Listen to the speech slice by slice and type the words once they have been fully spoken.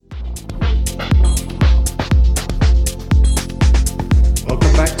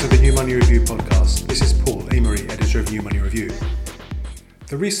Money Review podcast. This is Paul Amory, editor of New Money Review.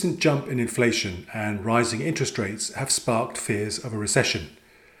 The recent jump in inflation and rising interest rates have sparked fears of a recession.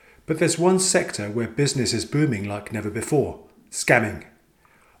 But there's one sector where business is booming like never before: scamming.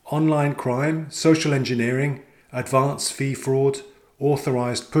 Online crime, social engineering, advance fee fraud,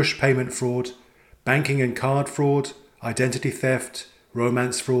 authorized push payment fraud, banking and card fraud, identity theft,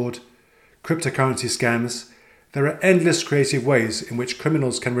 romance fraud, cryptocurrency scams. There are endless creative ways in which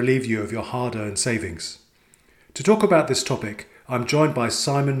criminals can relieve you of your hard-earned savings. To talk about this topic, I'm joined by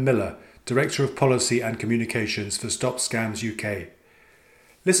Simon Miller, Director of Policy and Communications for Stop Scams UK.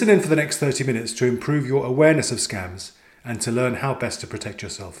 Listen in for the next 30 minutes to improve your awareness of scams and to learn how best to protect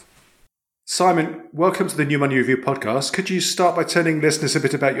yourself. Simon, welcome to the New Money Review podcast. Could you start by telling listeners a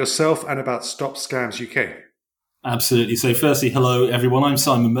bit about yourself and about Stop Scams UK? Absolutely. So firstly, hello everyone. I'm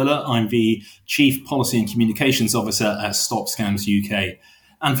Simon Miller. I'm the Chief Policy and Communications Officer at Stop Scams UK.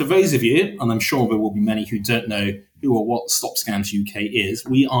 And for those of you, and I'm sure there will be many who don't know who or what Stop Scams UK is,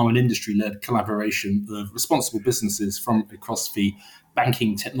 we are an industry-led collaboration of responsible businesses from across the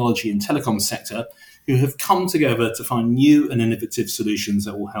banking, technology and telecoms sector who have come together to find new and innovative solutions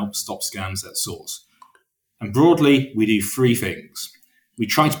that will help stop scams at source. And broadly, we do three things. We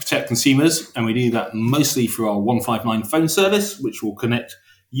try to protect consumers, and we do that mostly through our 159 phone service, which will connect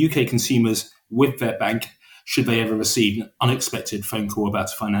UK consumers with their bank should they ever receive an unexpected phone call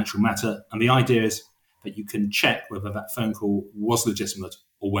about a financial matter. And the idea is that you can check whether that phone call was legitimate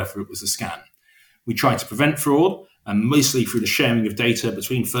or whether it was a scam. We try to prevent fraud, and mostly through the sharing of data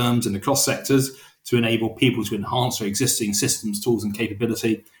between firms and across sectors to enable people to enhance their existing systems, tools and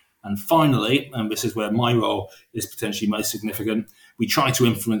capability. And finally, and this is where my role is potentially most significant, we try to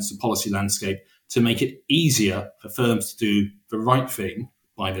influence the policy landscape to make it easier for firms to do the right thing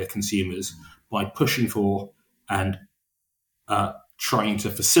by their consumers by pushing for and trying to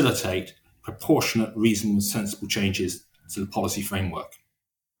facilitate proportionate, reasonable and sensible changes to the policy framework.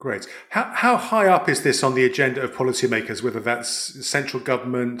 Great. How high up is this on the agenda of policymakers, whether that's central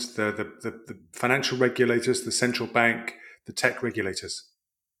government, the financial regulators, the central bank, the tech regulators?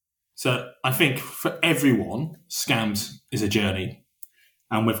 So I think for everyone, scams is a journey.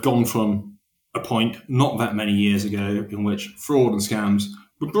 And we've gone from a point not that many years ago in which fraud and scams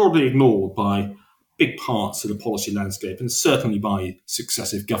were broadly ignored by big parts of the policy landscape and certainly by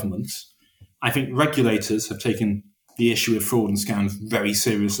successive governments. I think regulators have taken the issue of fraud and scams very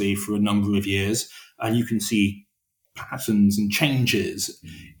seriously for a number of years. And you can see patterns and changes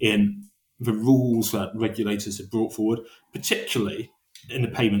in the rules that regulators have brought forward, particularly in the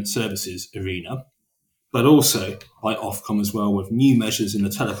payment services arena, but also by Ofcom as well, with new measures in the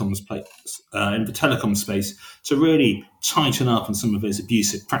telecom space to really tighten up on some of those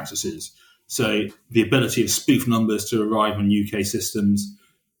abusive practices. So the ability of spoof numbers to arrive on UK systems,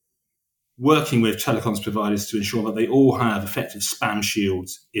 working with telecoms providers to ensure that they all have effective spam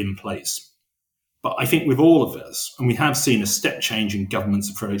shields in place. But I think with all of this, and we have seen a step change in government's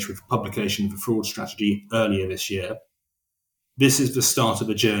approach with the publication of the fraud strategy earlier this year, this is the start of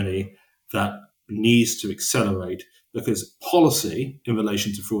a journey that needs to accelerate because policy in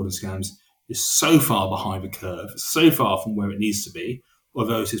relation to fraud and scams is so far behind the curve, so far from where it needs to be,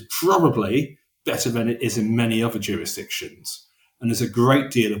 although it is probably better than it is in many other jurisdictions. And there's a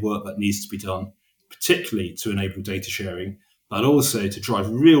great deal of work that needs to be done, particularly to enable data sharing, but also to drive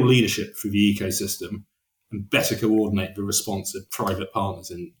real leadership through the ecosystem and better coordinate the response of private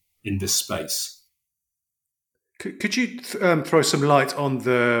partners in this space. Could you throw some light on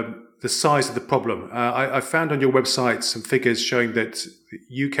the size of the problem? I found on your website some figures showing that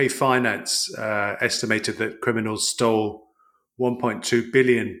UK Finance estimated that criminals stole £1.2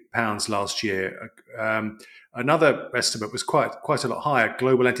 billion last year. Another estimate was quite a lot higher.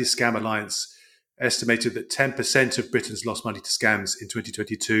 Global Anti-Scam Alliance estimated that 10% of Britain's lost money to scams in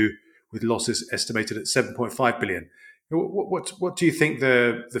 2022, with losses estimated at 7.5 billion. What do you think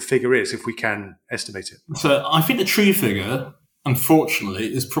the figure is, if we can estimate it? So I think the true figure, unfortunately,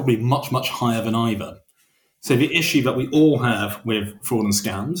 is probably much, much higher than either. So the issue that we all have with fraud and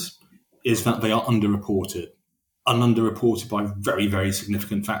scams is that they are underreported by very, very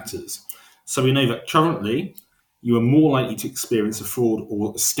significant factors. So we know that currently you are more likely to experience a fraud or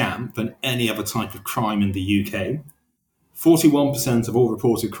a scam than any other type of crime in the UK. 41% of all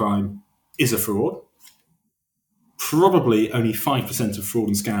reported crime is a fraud. Probably only 5% of fraud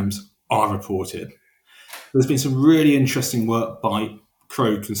and scams are reported. There's been some really interesting work by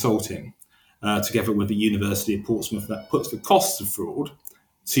Crow Consulting, together with the University of Portsmouth, that puts the costs of fraud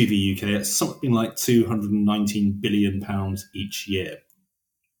to the UK at something like £219 billion each year.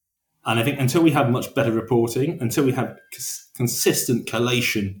 And I think until we have much better reporting, until we have consistent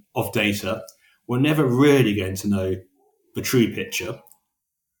collation of data, we're never really going to know the true picture.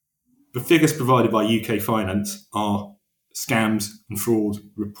 The figures provided by UK Finance are scams and fraud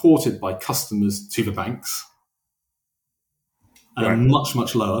reported by customers to the banks, and are much,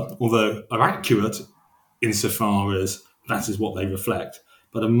 much lower, although are accurate insofar as that is what they reflect,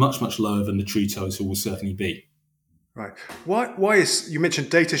 but are much, much lower than the true total will certainly be. Right. Why is, you mentioned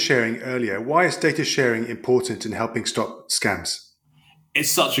data sharing earlier, why is data sharing important in helping stop scams?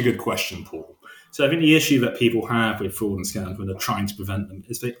 It's such a good question, Paul. So I think the issue that people have with fraud and scams when they're trying to prevent them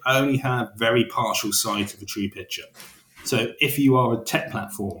is they only have very partial sight of the true picture. So if you are a tech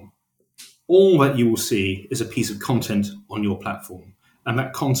platform, all that you will see is a piece of content on your platform, and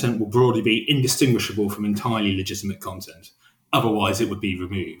that content will broadly be indistinguishable from entirely legitimate content. Otherwise, it would be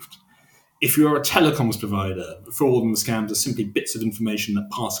removed. If you're a telecoms provider, the fraud and the scams are simply bits of information that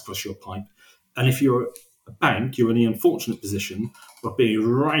pass across your pipe. And if you're a bank, you're in the unfortunate position of being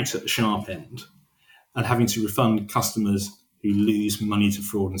right at the sharp end and having to refund customers who lose money to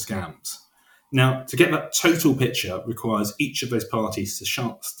fraud and scams. Now, to get that total picture requires each of those parties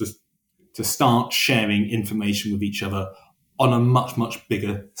to start sharing information with each other on a much, much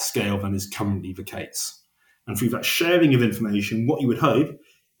bigger scale than is currently the case. And through that sharing of information, what you would hope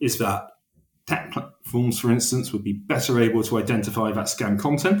is that tech platforms, for instance, would be better able to identify that scam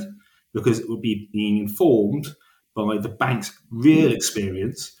content because it would be being informed by the bank's real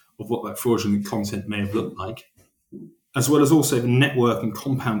experience of what that fraudulent content may have looked like, as well as also the network and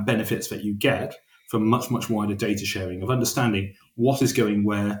compound benefits that you get from much, much wider data sharing, of understanding what is going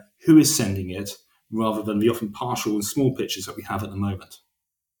where, who is sending it, rather than the often partial and small pictures that we have at the moment.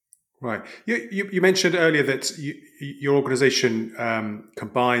 Right. You mentioned earlier that your organization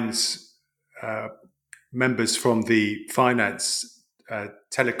combines members from the finance,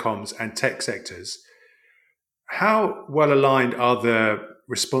 telecoms, and tech sectors. How well aligned are the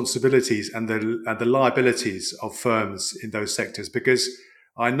responsibilities and the liabilities of firms in those sectors? Because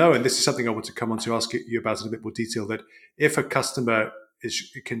I know, and this is something I want to come on to ask you about in a bit more detail, that if a customer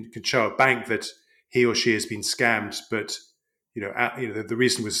can show a bank that he or she has been scammed, but the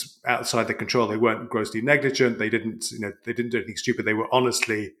reason was outside their control, they weren't grossly negligent, they didn't do anything stupid, they were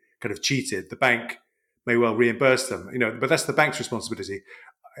honestly kind of cheated, the bank may well reimburse them, but that's the bank's responsibility.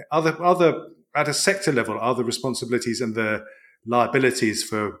 Other at a sector level, are the responsibilities and the liabilities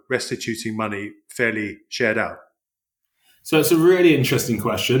for restituting money fairly shared out? So it's a really interesting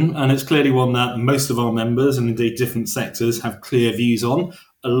question, and it's clearly one that most of our members and indeed different sectors have clear views on.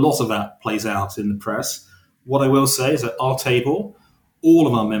 A lot of that plays out in the press. What I will say is at our table, all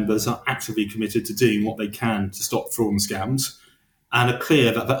of our members are actively committed to doing what they can to stop fraud and scams, and are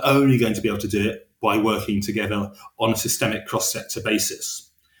clear that they're only going to be able to do it by working together on a systemic cross-sector basis.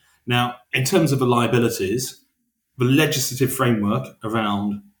 Now, in terms of the liabilities, the legislative framework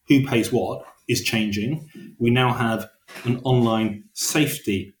around who pays what is changing. We now have an Online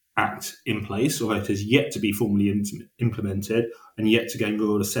Safety Act in place, although it has yet to be formally implemented and yet to gain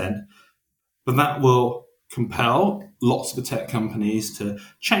royal assent. But that will compel lots of the tech companies to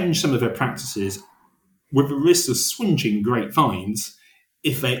change some of their practices with the risk of swinging great fines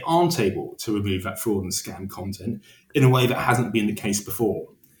if they aren't able to remove that fraud and scam content in a way that hasn't been the case before.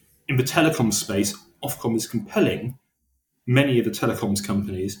 In the telecom space, Ofcom is compelling many of the telecoms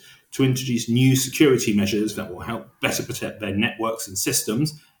companies to introduce new security measures that will help better protect their networks and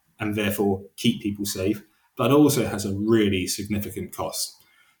systems and therefore keep people safe, but also has a really significant cost.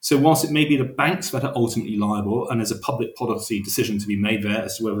 So whilst it may be the banks that are ultimately liable, and there's a public policy decision to be made there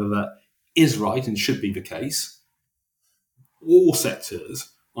as to whether that is right and should be the case, all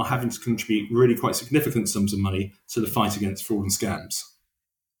sectors are having to contribute really quite significant sums of money to the fight against fraud and scams.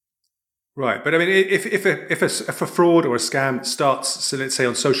 Right, but I mean, if a fraud or a scam starts, so let's say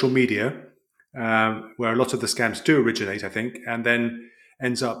on social media, where a lot of the scams do originate, I think, and then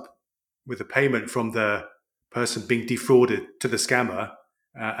ends up with a payment from the person being defrauded to the scammer,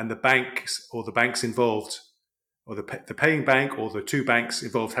 and the banks or the banks involved, or the paying bank or the two banks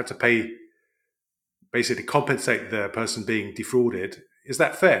involved have to pay, basically compensate the person being defrauded. Is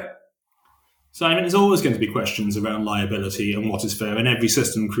that fair? So, I mean, there's always going to be questions around liability and what is fair, and every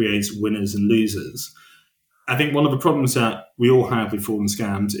system creates winners and losers. I think one of the problems that we all have with fraud and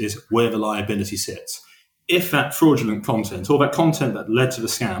scams is where the liability sits. If that fraudulent content or that content that led to the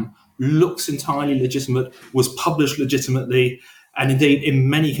scam looks entirely legitimate, was published legitimately, and indeed in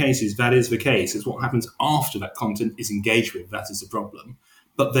many cases that is the case, it's what happens after that content is engaged with that is the problem.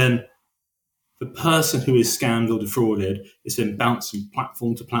 But then the person who is scammed or defrauded is then bounced from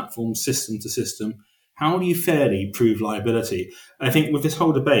platform to platform, system to system, How do you fairly prove liability? I think with this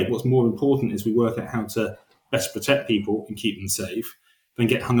whole debate, what's more important is we work out how to best protect people and keep them safe than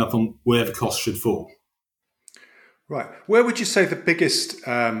get hung up on where the cost should fall. Right. Where would you say the biggest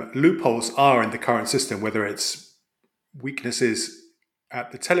loopholes are in the current system, whether it's weaknesses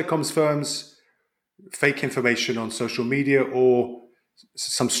at the telecoms firms, fake information on social media, or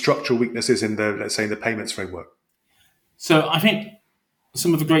some structural weaknesses in the, let's say, in the payments framework? So I think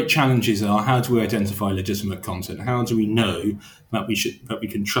some of the great challenges are: how do we identify legitimate content? How do we know that we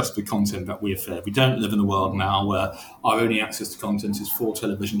can trust the content that we offer? We don't live in a world now where our only access to content is 4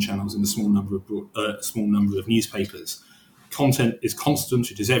 television channels and a small number of newspapers. Content is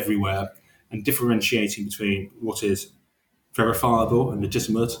constant; it is everywhere, and differentiating between what is verifiable and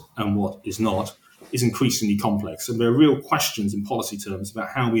legitimate and what is not is increasingly complex. And there are real questions in policy terms about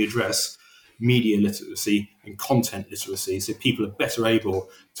how we address media literacy and content literacy so people are better able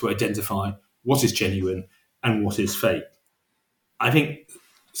to identify what is genuine and what is fake. I think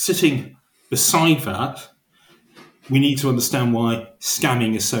sitting beside that, we need to understand why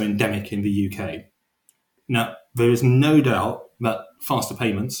scamming is so endemic in the UK. Now, there is no doubt that faster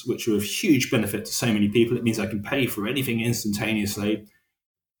payments, which are of huge benefit to so many people, it means I can pay for anything instantaneously,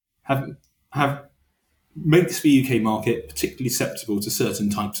 have makes the UK market particularly susceptible to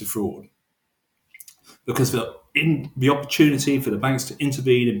certain types of fraud. Because the opportunity for the banks to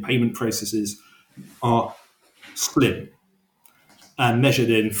intervene in payment processes are slim and measured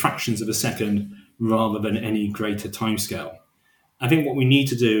in fractions of a second rather than any greater timescale. I think what we need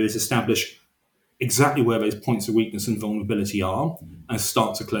to do is establish exactly where those points of weakness and vulnerability are and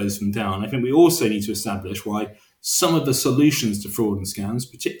start to close them down. I think we also need to establish why some of the solutions to fraud and scams,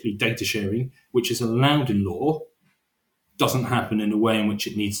 particularly data sharing, which is allowed in law, doesn't happen in the way in which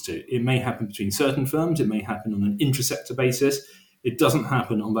it needs to. It may happen between certain firms, it may happen on an intra-sector basis, it doesn't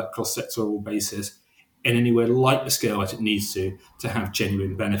happen on that cross-sectoral basis in anywhere like the scale that it needs to have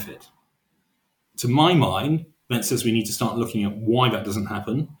genuine benefit. To my mind, that says we need to start looking at why that doesn't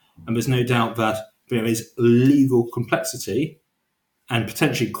happen, and there's no doubt that there is legal complexity and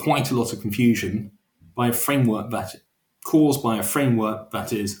potentially quite a lot of confusion caused by a framework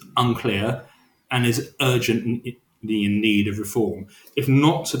that is unclear and is urgently in need of reform. If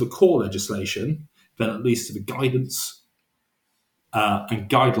not to the core legislation, then at least to the guidance and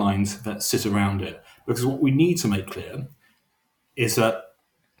guidelines that sit around it. Because what we need to make clear is that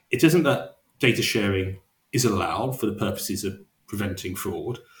it isn't that data sharing is allowed for the purposes of preventing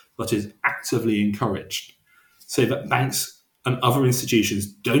fraud, but is actively encouraged, so that banks and other institutions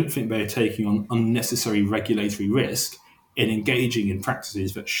don't think they're taking on unnecessary regulatory risk in engaging in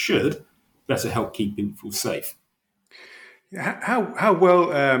practices that should better help keep people safe. How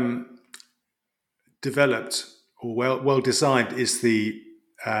well developed or well designed is the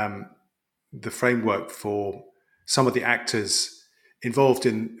framework for some of the actors involved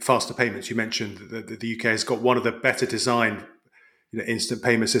in faster payments? You mentioned that the UK has got one of the better designed instant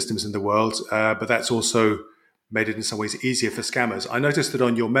payment systems in the world, but that's also made it in some ways easier for scammers. I noticed that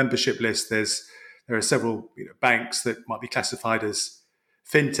on your membership list, there are several banks that might be classified as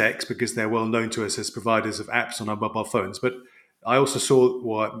fintechs because they're well known to us as providers of apps on our mobile phones. But I also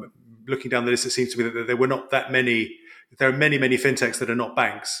saw, looking down the list, it seems to me that there were not that many. There are many fintechs that are not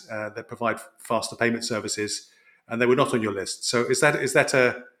banks that provide faster payment services, and they were not on your list. So is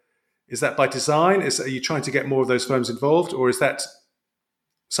that by design? Are you trying to get more of those firms involved, or is that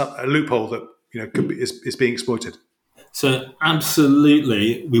a loophole that is being exploited? So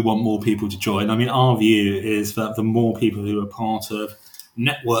absolutely, we want more people to join. I mean, our view is that the more people who are part of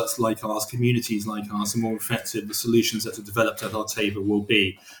networks like ours, communities like ours, the more effective the solutions that are developed at our table will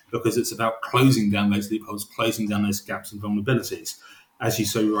be, because it's about closing down those loopholes, closing down those gaps and vulnerabilities, as you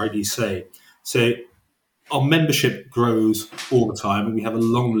so rightly say. So our membership grows all the time, and we have a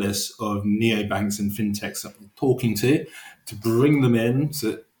long list of neobanks and fintechs that we're talking to bring them in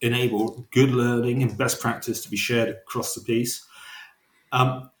to enable good learning and best practice to be shared across the piece.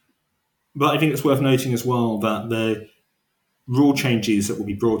 But I think it's worth noting as well that the rule changes that will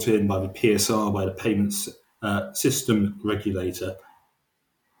be brought in by the PSR, by the payments system regulator,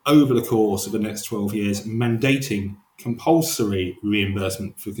 over the course of the next 12 years, mandating compulsory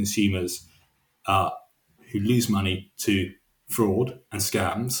reimbursement for consumers who lose money to fraud and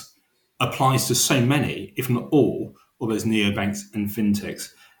scams, applies to so many, if not all, of those neobanks and fintechs.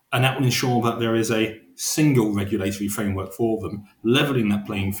 And that will ensure that there is a single regulatory framework for them, levelling that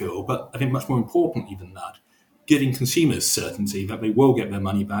playing field. But I think much more importantly than that, giving consumers certainty that they will get their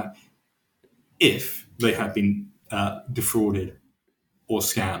money back if they have been defrauded or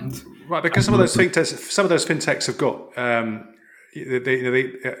scammed. Right, because some of those fintechs have got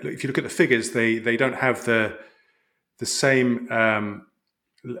if you look at the figures, they don't have the same.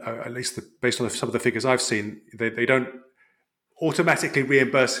 At least based on some of the figures I've seen, they don't automatically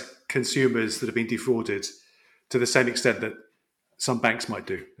reimburse consumers that have been defrauded to the same extent that some banks might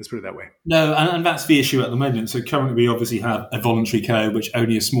do. Let's put it that way. No, and that's the issue at the moment. So currently we obviously have a voluntary code, which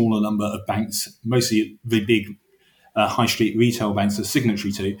only a smaller number of banks, mostly the big high street retail banks, are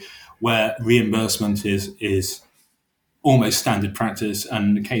signatory to, where reimbursement is almost standard practice.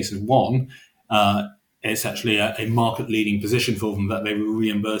 And in the case of one, it's actually a market-leading position for them that they will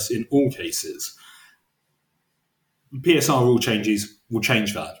reimburse in all cases. PSR rule changes will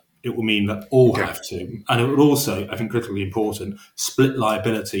change that. It will mean that all have to. And it will also, I think critically important, split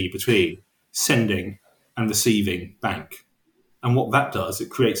liability between sending and receiving bank. And what that does,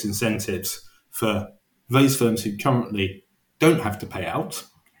 it creates incentives for those firms who currently don't have to pay out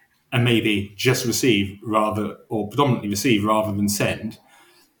and maybe just receive or predominantly receive rather than send,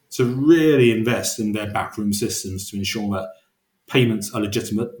 to really invest in their backroom systems to ensure that payments are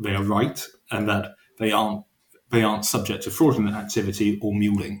legitimate, they are right, and that they aren't subject to fraudulent activity or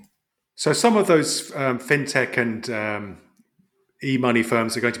muling. So some of those fintech and e-money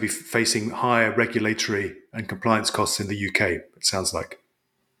firms are going to be facing higher regulatory and compliance costs in the UK, it sounds like.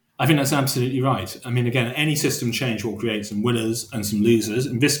 I think that's absolutely right. I mean, again, any system change will create some winners and some losers.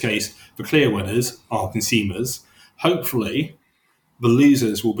 In this case, the clear winners are consumers. Hopefully, the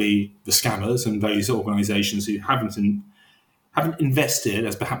losers will be the scammers and those organisations who haven't invested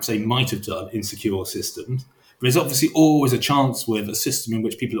as perhaps they might have done in secure systems. There's obviously always a chance with a system in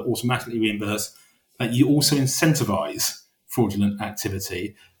which people are automatically reimbursed that you also incentivise fraudulent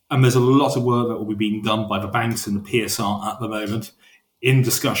activity. And there's a lot of work that will be being done by the banks and the PSR at the moment in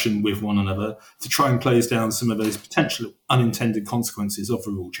discussion with one another to try and close down some of those potential unintended consequences of the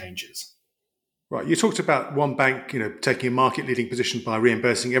rule changes. Right. You talked about one bank, taking a market-leading position by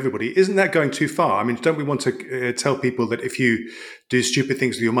reimbursing everybody. Isn't that going too far? I mean, don't we want to tell people that if you do stupid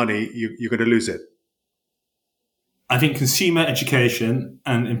things with your money, you're going to lose it? I think consumer education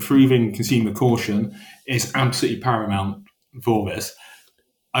and improving consumer caution is absolutely paramount for this.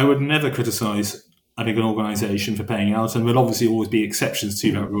 I would never criticise, I think, an organisation for paying out, and there'll obviously always be exceptions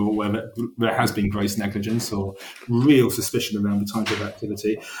to that rule where there has been gross negligence or real suspicion around the type of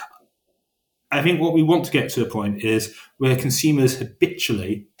activity. I think what we want to get to a point is where consumers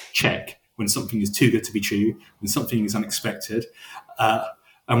habitually check when something is too good to be true, when something is unexpected,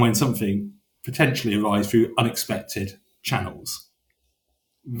 and when something potentially arrives through unexpected channels.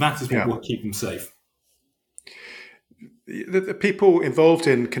 That is what will keep them safe. The people involved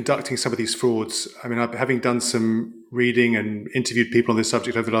in conducting some of these frauds, I mean, having done some reading and interviewed people on this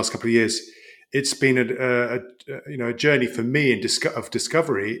subject over the last couple of years, it's been a journey for me of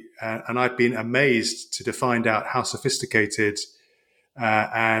discovery, and I've been amazed to find out how sophisticated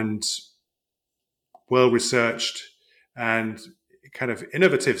and well researched and kind of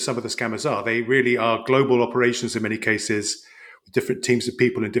innovative some of the scammers are. They really are global operations in many cases, with different teams of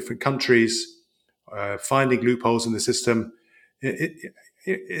people in different countries, finding loopholes in the system.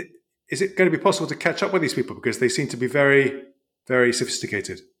 Is it going to be possible to catch up with these people, because they seem to be very, very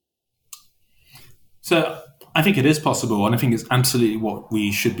sophisticated? So I think it is possible, and I think it's absolutely what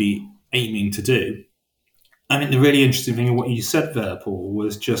we should be aiming to do. I think the really interesting thing in what you said there, Paul,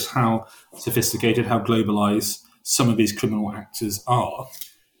 was just how sophisticated, how globalized some of these criminal actors are.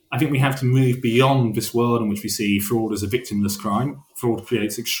 I think we have to move beyond this world in which we see fraud as a victimless crime. Fraud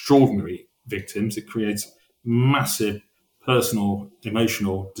creates extraordinary victims. It creates massive personal,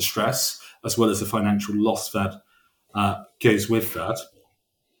 emotional distress, as well as the financial loss that goes with that.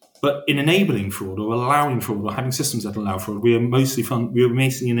 But in enabling fraud or allowing fraud or having systems that allow fraud, we are mostly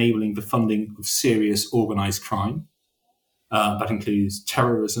enabling the funding of serious organised crime. That includes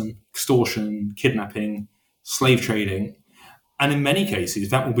terrorism, extortion, kidnapping, slave trading. And in many cases,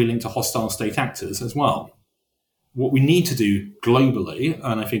 that will be linked to hostile state actors as well. What we need to do globally,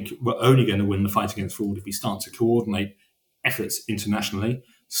 and I think we're only going to win the fight against fraud if we start to coordinate efforts internationally,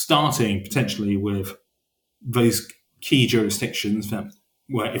 starting potentially with those key jurisdictions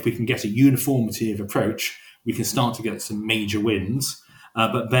where if we can get a uniformity of approach, we can start to get some major wins,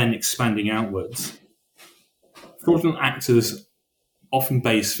 but then expanding outwards. Fraudulent actors often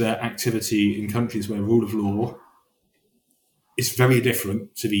base their activity in countries where rule of law is very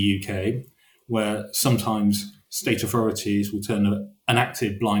different to the UK, where sometimes state authorities will turn an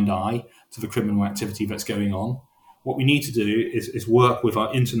active blind eye to the criminal activity that's going on. What we need to do is work with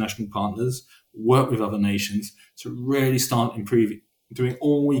our international partners, work with other nations to really start doing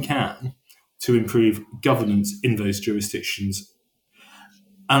all we can to improve governance in those jurisdictions.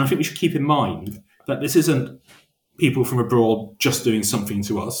 And I think we should keep in mind that this isn't people from abroad just doing something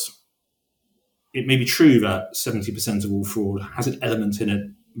to us. It may be true that 70% of all fraud has an element in it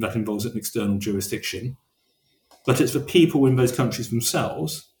that involves an external jurisdiction, but it's the people in those countries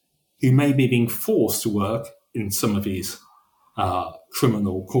themselves who may be being forced to work in some of these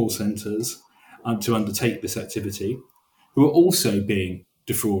criminal call centres to undertake this activity, who are also being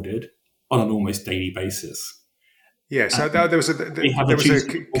defrauded on an almost daily basis. Yeah, so there was a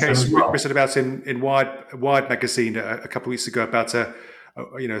case written about in Wired magazine a couple of weeks ago about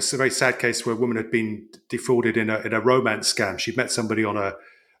it's a very sad case where a woman had been defrauded in a romance scam. She'd met somebody on a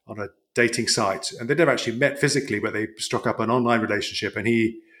dating site, and they'd never actually met physically, but they struck up an online relationship, and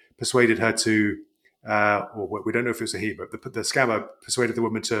he persuaded her to, or we don't know if it was a he, but the scammer persuaded the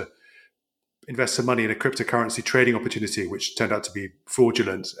woman to invest some money in a cryptocurrency trading opportunity, which turned out to be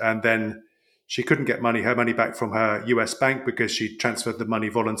fraudulent. And then she couldn't get her money back from her US bank because she transferred the money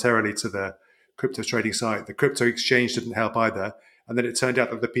voluntarily to the crypto trading site. The crypto exchange didn't help either. And then it turned out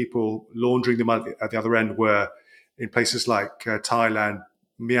that the people laundering the money at the other end were in places like Thailand,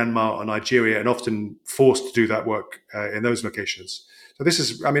 Myanmar, or Nigeria, and often forced to do that work in those locations. So this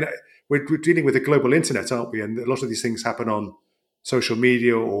is, we're dealing with a global internet, aren't we? And a lot of these things happen on social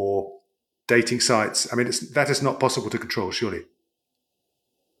media or dating sites. That is not possible to control, surely.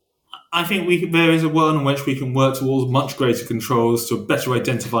 I think there is a world in which we can work towards much greater controls to better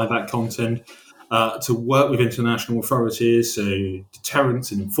identify that content, to work with international authorities, so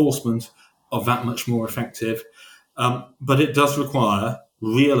deterrence and enforcement of that much more effective. But it does require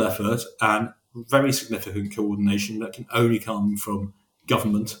real effort and very significant coordination that can only come from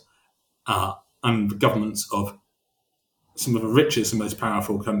government and the governments of some of the richest and most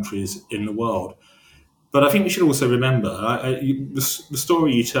powerful countries in the world. But I think we should also remember the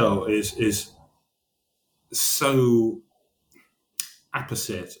story you tell is so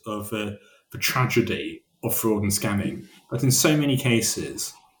opposite of the tragedy of fraud and scamming. But in so many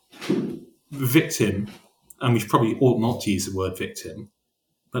cases, the victim, and we probably ought not to use the word victim,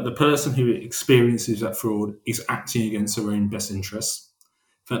 but the person who experiences that fraud is acting against their own best interests,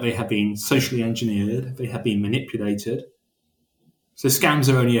 that they have been socially engineered, they have been manipulated. So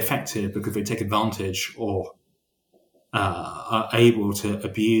scams are only effective because they take advantage or are able to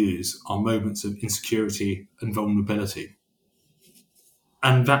abuse our moments of insecurity and vulnerability.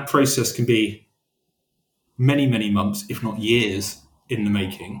 And that process can be many, many months, if not years, in the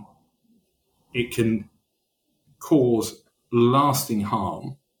making. It can cause lasting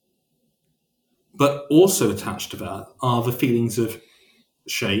harm. But also attached to that are the feelings of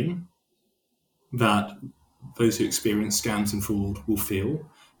shame that those who experience scams and fraud will feel.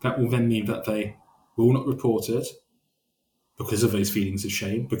 That will then mean that they will not report it because of those feelings of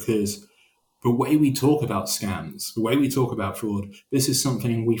shame, because the way we talk about scams, the way we talk about fraud, this is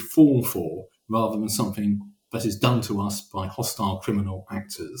something we fall for rather than something that is done to us by hostile criminal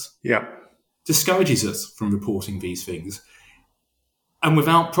actors. Yeah. Discourages us from reporting these things. And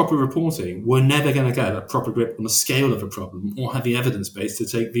without proper reporting, we're never going to get a proper grip on the scale of a problem or have the evidence base to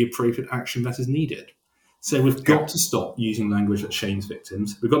take the appropriate action that is needed. So we've got to stop using language that shames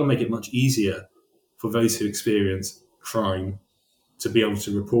victims. We've got to make it much easier for those who experience crime to be able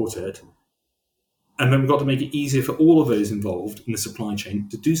to report it. And then we've got to make it easier for all of those involved in the supply chain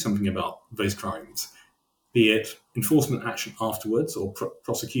to do something about those crimes, be it enforcement action afterwards or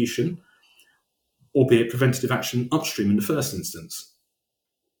prosecution, or be it preventative action upstream in the first instance.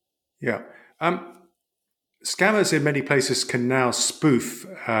 Yeah. Scammers in many places can now spoof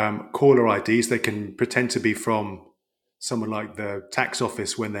caller IDs. They can pretend to be from someone like the tax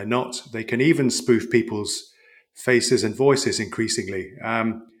office when they're not. They can even spoof people's faces and voices increasingly.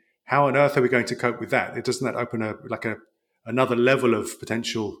 How on earth are we going to cope with that? Doesn't that open another level of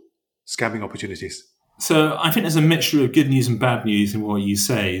potential scamming opportunities? So I think there's a mixture of good news and bad news in what you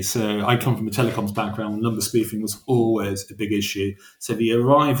say. So I come from a telecoms background. Number spoofing was always a big issue. So the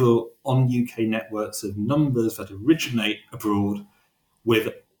arrival on UK networks of numbers that originate abroad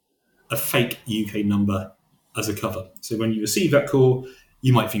with a fake UK number as a cover. So when you receive that call,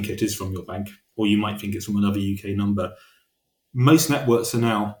 you might think it is from your bank, or you might think it's from another UK number. Most networks are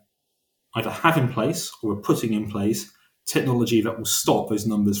now either have in place or are putting in place technology that will stop those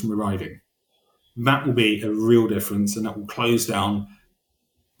numbers from arriving. That will be a real difference, and that will close down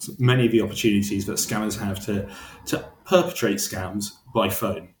many of the opportunities that scammers have to perpetrate scams by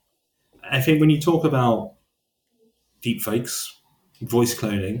phone. I think when you talk about deepfakes, voice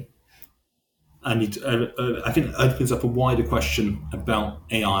cloning, and I think it opens up a wider question about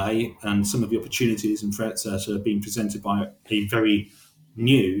AI and some of the opportunities and threats that are being presented by a very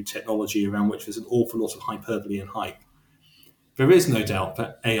new technology around which there's an awful lot of hyperbole and hype. There is no doubt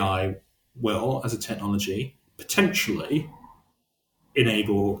that AI will, as a technology, potentially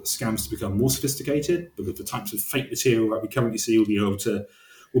enable scams to become more sophisticated, because the types of fake material that we currently see will be able to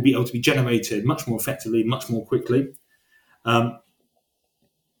be generated much more effectively, much more quickly.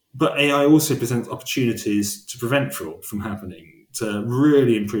 But AI also presents opportunities to prevent fraud from happening, to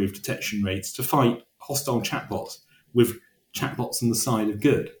really improve detection rates, to fight hostile chatbots with chatbots on the side of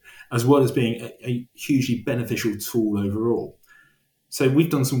good, as well as being a hugely beneficial tool overall. So we've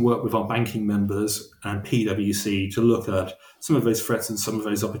done some work with our banking members and PwC to look at some of those threats and some of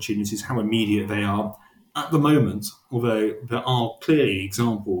those opportunities, how immediate they are at the moment, although there are clearly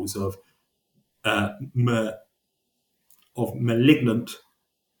examples of malignant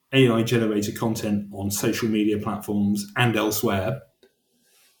AI-generated content on social media platforms and elsewhere.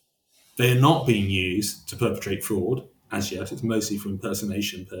 They are not being used to perpetrate fraud as yet. It's mostly for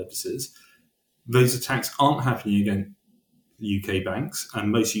impersonation purposes. Those attacks aren't happening against UK banks,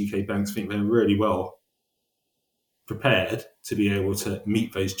 and most UK banks think they're really well prepared to be able to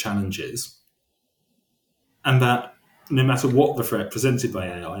meet those challenges. And that no matter what the threat presented by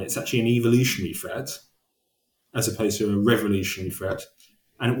AI, it's actually an evolutionary threat as opposed to a revolutionary threat.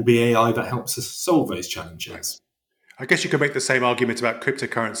 And it will be AI that helps us solve those challenges. Right. I guess you could make the same argument about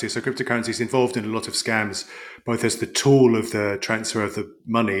cryptocurrency. So cryptocurrency is involved in a lot of scams, both as the tool of the transfer of the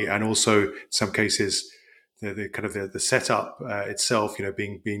money and also in some cases the setup itself,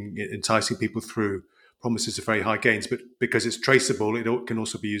 being enticing people through promises of very high gains. But because it's traceable, it can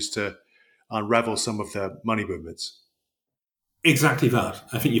also be used to unravel some of the money movements. Exactly that.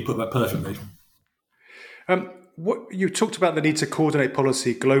 I think you put that perfectly. What you talked about the need to coordinate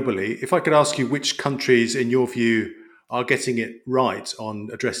policy globally. If I could ask you, which countries, in your view, are getting it right on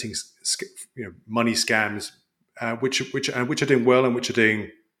addressing money scams, which are doing well and which are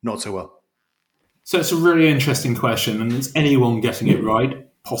doing not so well? So it's a really interesting question, and is anyone getting it right?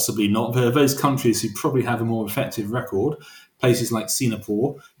 Possibly not. There are those countries who probably have a more effective record, places like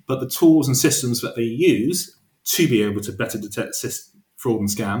Singapore, but the tools and systems that they use to be able to better detect fraud and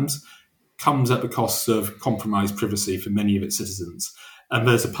scams comes at the cost of compromised privacy for many of its citizens. And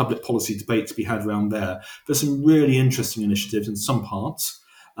there's a public policy debate to be had around there. There's some really interesting initiatives in some parts.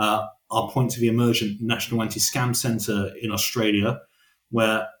 I'll point to the emergent National Anti-Scam Centre in Australia,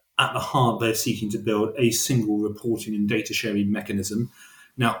 where at the heart they're seeking to build a single reporting and data sharing mechanism.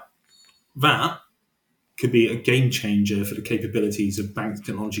 Now, that could be a game changer for the capabilities of banks,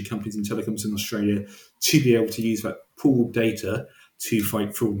 technology companies and telecoms in Australia to be able to use that pooled data to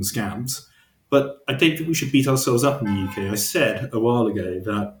fight fraud and scams. But I don't think we should beat ourselves up in the UK. I said a while ago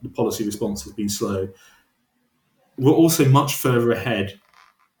that the policy response has been slow. We're also much further ahead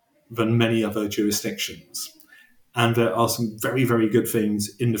than many other jurisdictions. And there are some very, very good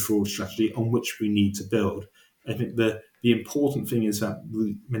things in the fraud strategy on which we need to build. I think the important thing is that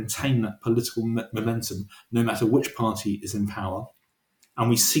we maintain that political momentum no matter which party is in power. And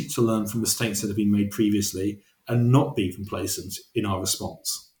we seek to learn from mistakes that have been made previously and not be complacent in our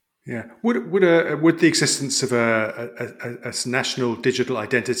response. Yeah. Would the existence of a national digital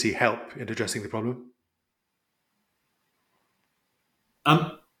identity help in addressing the problem?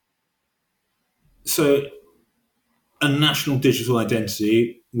 So a national digital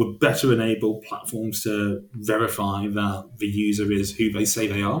identity would better enable platforms to verify that the user is who they say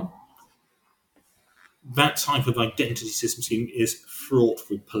they are. That type of identity system scheme is fraught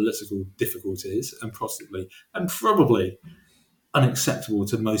with political difficulties and probably unacceptable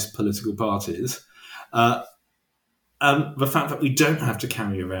to most political parties. The fact that we don't have to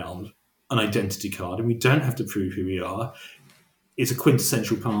carry around an identity card and we don't have to prove who we are is a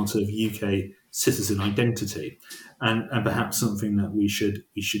quintessential part of UK citizen identity, and perhaps something that we should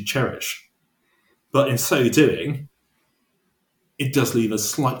cherish. But in so doing, it does leave us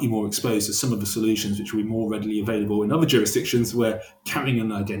slightly more exposed to some of the solutions which will be more readily available in other jurisdictions where carrying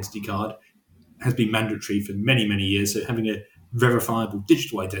an identity card has been mandatory for many, many years. So having a verifiable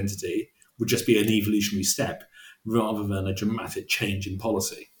digital identity would just be an evolutionary step rather than a dramatic change in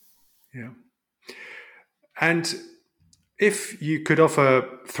policy. Yeah. And if you could offer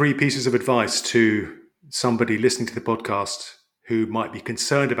 3 pieces of advice to somebody listening to the podcast who might be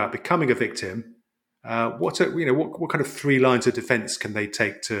concerned about becoming a victim, what kind of 3 lines of defense can they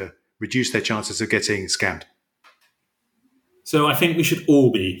take to reduce their chances of getting scammed? So I think we should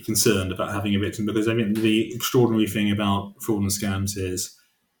all be concerned about having a victim, because I mean the extraordinary thing about fraud and scams is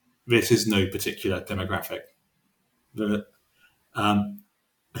this is no particular demographic who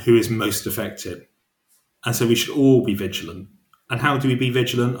is most affected. And so we should all be vigilant. And how do we be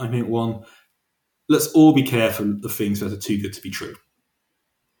vigilant? I think, 1, let's all be careful of things that are too good to be true.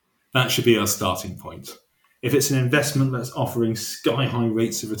 That should be our starting point. If it's an investment that's offering sky-high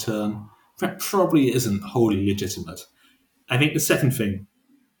rates of return, that probably isn't wholly legitimate. I think the second thing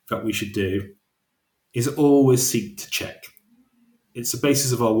that we should do is always seek to check. It's the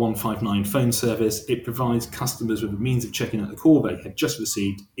basis of our 159 phone service. It provides customers with a means of checking that the call they have just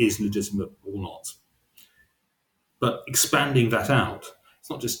received is legitimate or not. But expanding that out, it's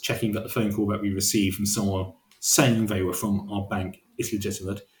not just checking that the phone call that we receive from someone saying they were from our bank is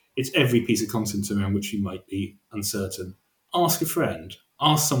legitimate. It's every piece of content around which you might be uncertain. Ask a friend.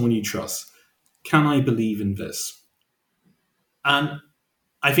 Ask someone you trust. Can I believe in this? And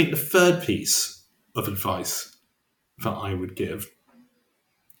I think the third piece of advice that I would give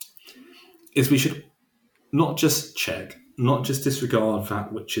is we should not just check, not just disregard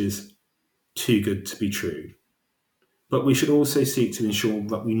that which is too good to be true, but we should also seek to ensure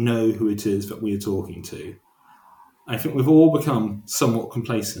that we know who it is that we are talking to. I think we've all become somewhat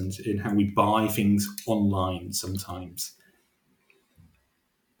complacent in how we buy things online sometimes.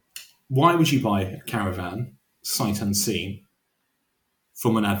 Why would you buy a caravan, sight unseen,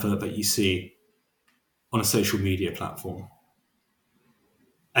 from an advert that you see on a social media platform?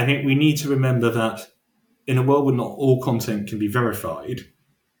 I think we need to remember that in a world where not all content can be verified,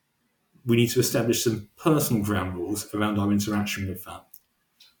 we need to establish some personal ground rules around our interaction with that.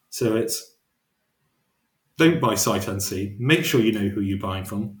 So it's, don't buy sight unseen. Make sure you know who you're buying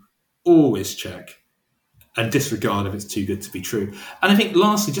from. Always check. And disregard if it's too good to be true. And I think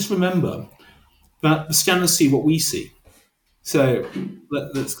lastly, just remember that the scammers see what we see. So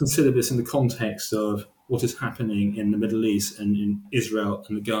let's consider this in the context of what is happening in the Middle East and in Israel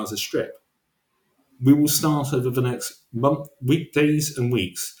and the Gaza Strip. We will start over the next days and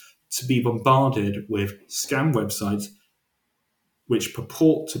weeks to be bombarded with scam websites which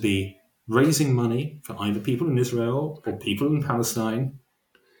purport to be raising money for either people in Israel or people in Palestine.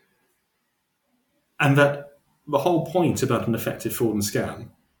 And that the whole point about an effective fraud and scam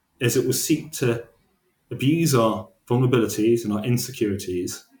is it will seek to abuse our vulnerabilities and our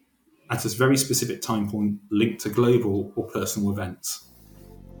insecurities at a very specific time point linked to global or personal events.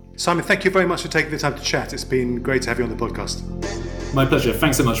 Simon, thank you very much for taking the time to chat. It's been great to have you on the podcast. My pleasure.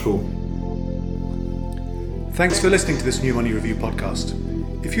 Thanks so much, Paul. Thanks for listening to this New Money Review podcast.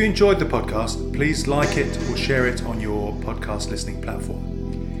 If you enjoyed the podcast, please like it or share it on your podcast listening platform.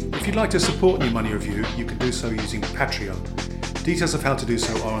 If you'd like to support New Money Review, you can do so using Patreon. Details of how to do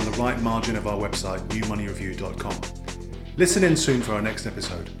so are on the right margin of our website, newmoneyreview.com. Listen in soon for our next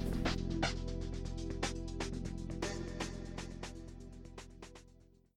episode.